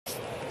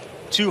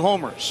2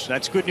 homers.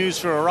 That's good news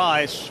for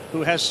Arise,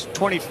 who has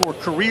 24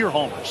 career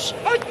homers.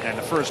 And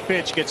the first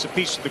pitch gets a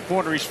piece of the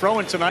corner. He's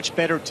throwing so much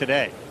better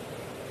today,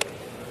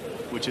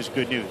 which is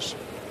good news.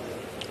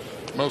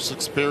 Most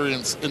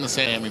experience in the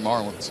Miami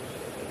Marlins.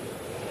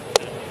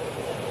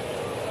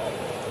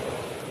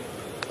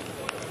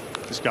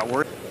 Just got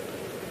word.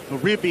 A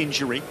rib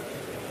injury.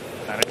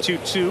 At a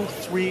 2.2,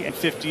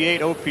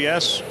 3.58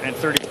 OPS, and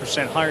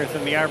 30% higher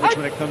than the average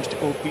when it comes to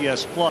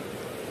OPS plus.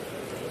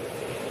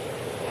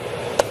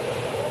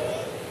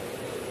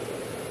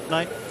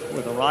 Night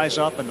with a rise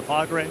up in the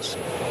Padres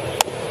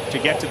to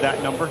get to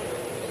that number.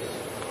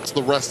 It's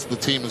the rest of the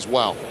team as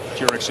well.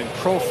 Jurickson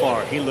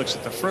Profar, he looks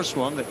at the first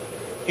one that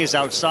is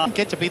outside.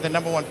 Get to be the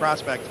 #1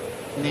 prospect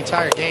in the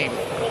entire game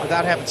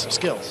without having some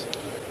skills.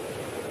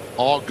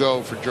 All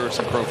go for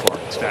Jurickson Profar.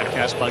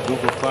 Statcast by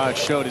Google Cloud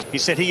showed it. He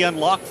said he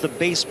unlocked the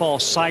baseball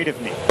side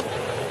of me.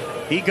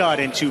 He got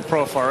into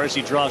Profar as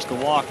he draws the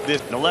walk.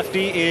 The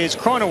lefty is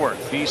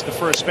Cronenworth. He's the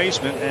first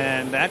baseman,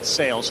 and that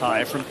sails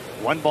high from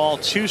 1 ball,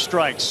 2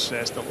 strikes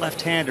as the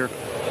left-hander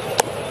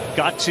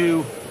got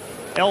to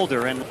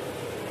Elder. And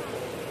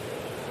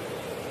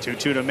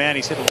 2-2 to Mann.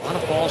 He's hit a lot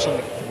of balls on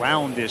the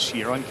ground this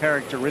year,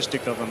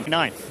 uncharacteristic of him.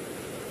 9th,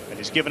 and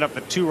he's given up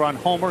a 2-run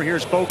homer.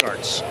 Here's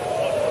Bogarts.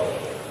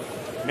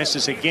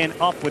 Misses again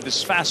up with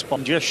his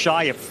fastball. Just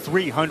shy of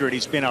 300.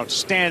 He's been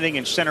outstanding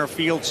in center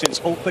field since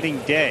opening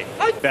day.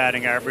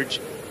 Batting average,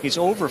 he's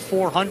over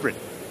 400.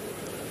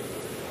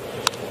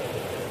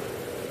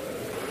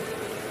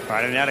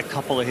 Friday night, a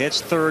couple of hits.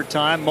 3rd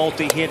time,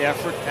 multi-hit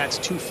effort. That's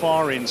too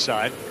far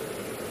inside.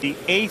 The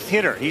 8th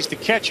hitter. He's the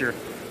catcher.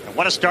 And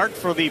what a start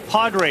for the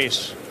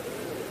Padres.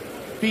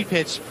 Speed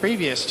pitch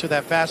previous to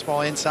that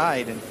fastball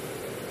inside, and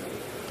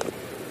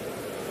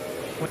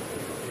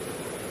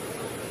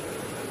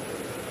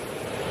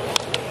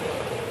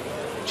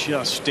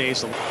just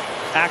stays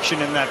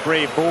action in that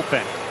Brave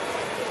bullpen.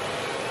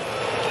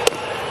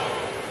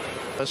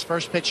 his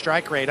first pitch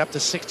strike rate up to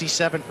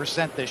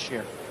 67% this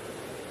year.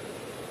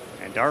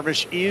 And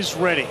Darvish is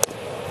ready.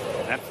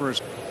 That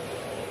first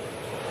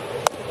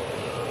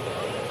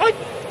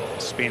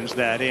spins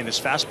that in his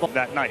fastball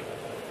that night.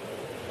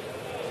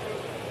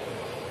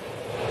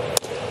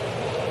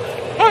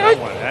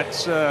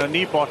 That's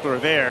knee buckler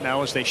there.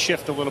 Now as they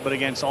shift a little bit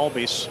against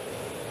Albies,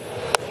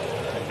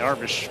 and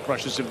Darvish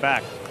crushes him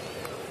back.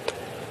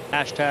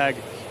 Hashtag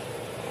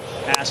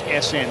Ask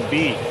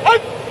SNB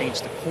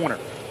paints the corner.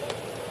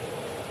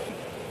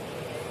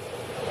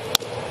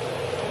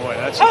 Boy,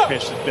 that's a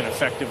pitch that's been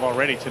effective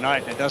already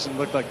tonight. It doesn't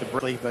look like the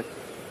Brickley, but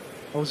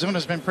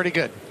Ozuna's been pretty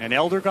good. And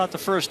Elder got the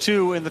first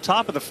 2 in the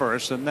top of the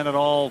first, and then it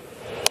all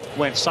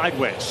went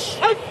sideways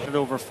at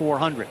over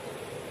 400.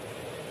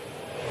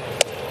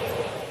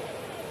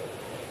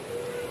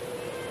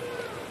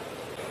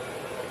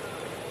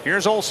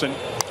 Here's Olsen,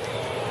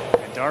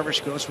 and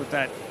Darvish goes with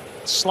that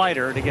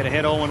slider to get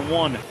ahead 0-1.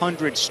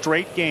 100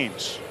 straight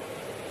games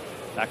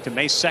back to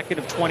May 2nd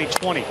of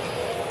 2020.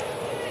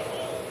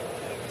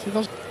 See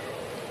those?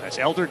 As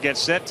Elder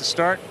gets set to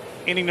start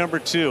inning number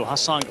 2.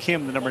 Hassan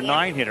Kim, the number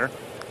 9 hitter,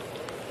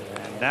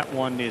 and that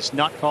one is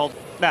not called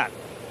that.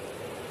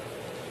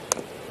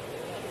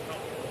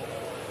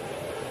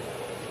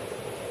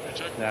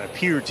 That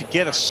appeared to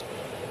get us.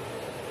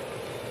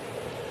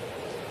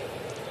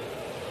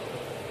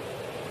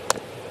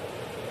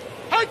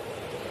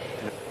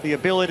 The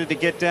ability to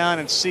get down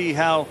and see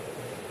how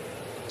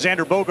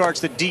Xander Bogaerts,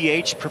 the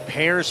DH,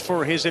 prepares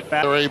for his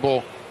at-bat. They're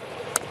able.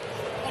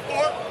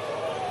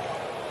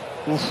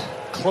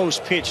 Close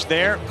pitch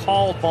there.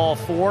 Called ball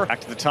 4.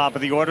 Back to the top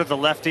of the order. The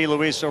lefty,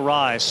 Luis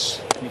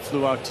Ariz. He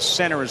flew out to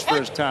center his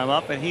first time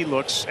up, and he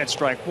looks at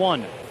strike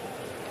 1.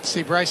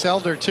 See Bryce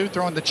Elder, too,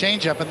 throwing the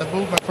changeup and the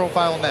movement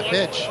profile on that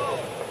pitch.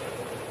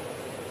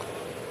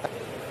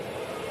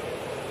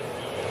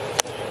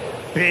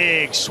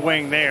 Big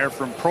swing there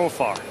from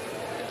Profar.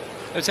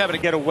 Let's have to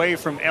get away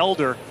from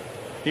Elder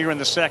here in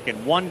the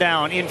 2nd. 1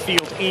 down,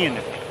 infield in.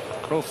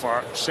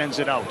 Profar sends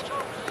it out.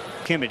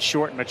 Kim at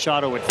short,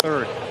 Machado at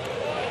 3rd.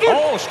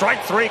 Oh,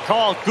 strike 3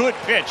 called. Good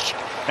pitch.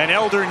 And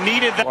Elder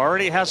needed that.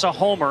 Already has a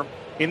homer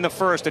in the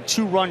first, a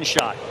 2-run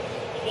shot.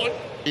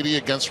 80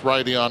 against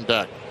righty on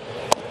deck.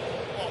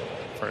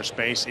 First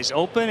base is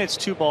open. It's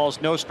 2 balls,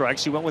 no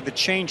strikes. He went with the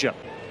changeup.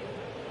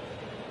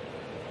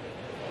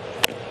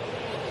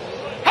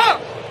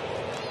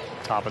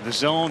 Top of the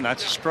zone.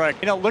 That's a strike.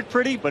 You know, look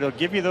pretty, but it'll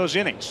give you those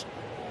innings.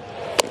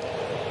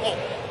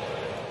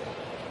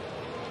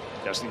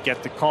 Doesn't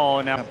get the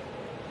call now.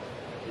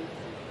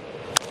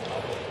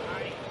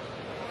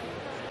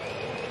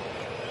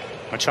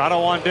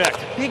 Machado on deck.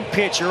 Big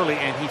pitch early,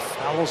 and he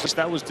fouls this.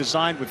 That was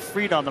designed with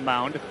Fried on the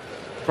mound.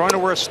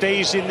 Cronenworth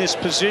stays in this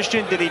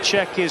position. Did he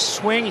check his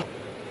swing?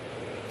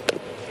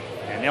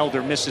 And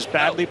Elder misses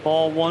badly.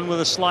 Ball 1 with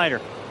a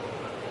slider.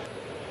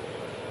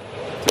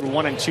 Through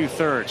 1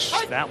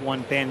 2/3. That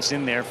one bends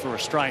in there for a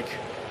strike.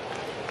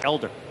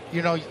 Elder.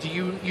 You know,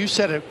 you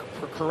said it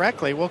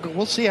correctly.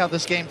 We'll see how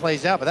this game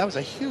plays out, but that was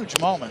a huge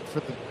moment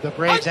for the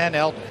Braves and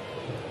Elder.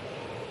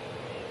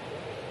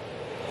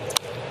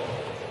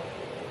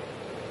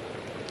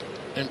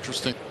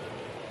 Interesting.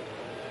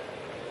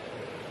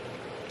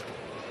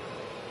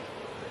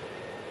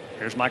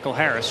 Here's Michael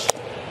Harris.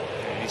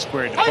 And he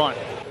squared the bunt.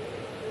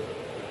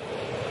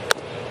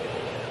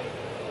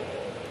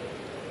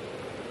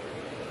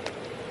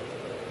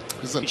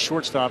 Isn't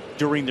Shortstop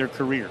during their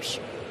careers.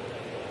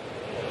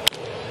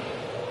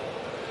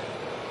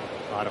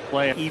 A lot of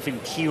play, an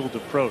even-keeled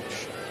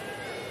approach.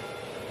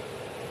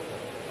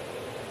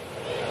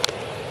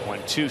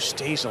 1-2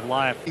 stays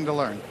alive. Thing to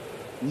learn.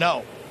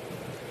 No.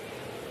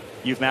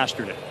 You've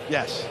mastered it.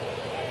 Yes.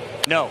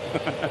 No.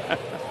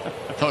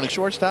 Tony?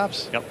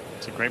 Shortstops. Yep,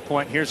 it's a great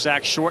point. Here's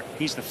Zach Short.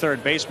 He's the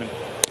third baseman.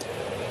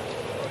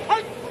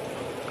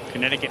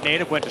 Connecticut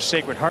native, went to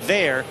Sacred Heart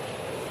there.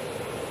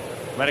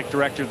 Athletic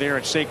director there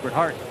at Sacred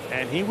Heart,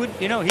 and he would,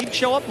 he'd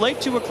show up late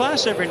to a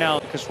class every now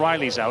and then because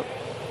Riley's out,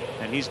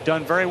 and he's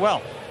done very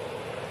well.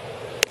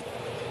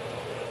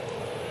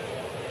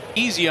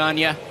 Easy on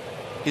you.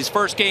 His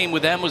first game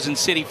with them was in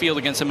Citi Field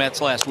against the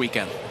Mets last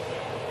weekend.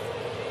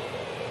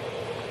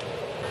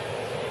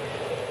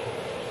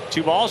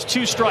 2 balls,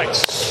 2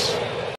 strikes.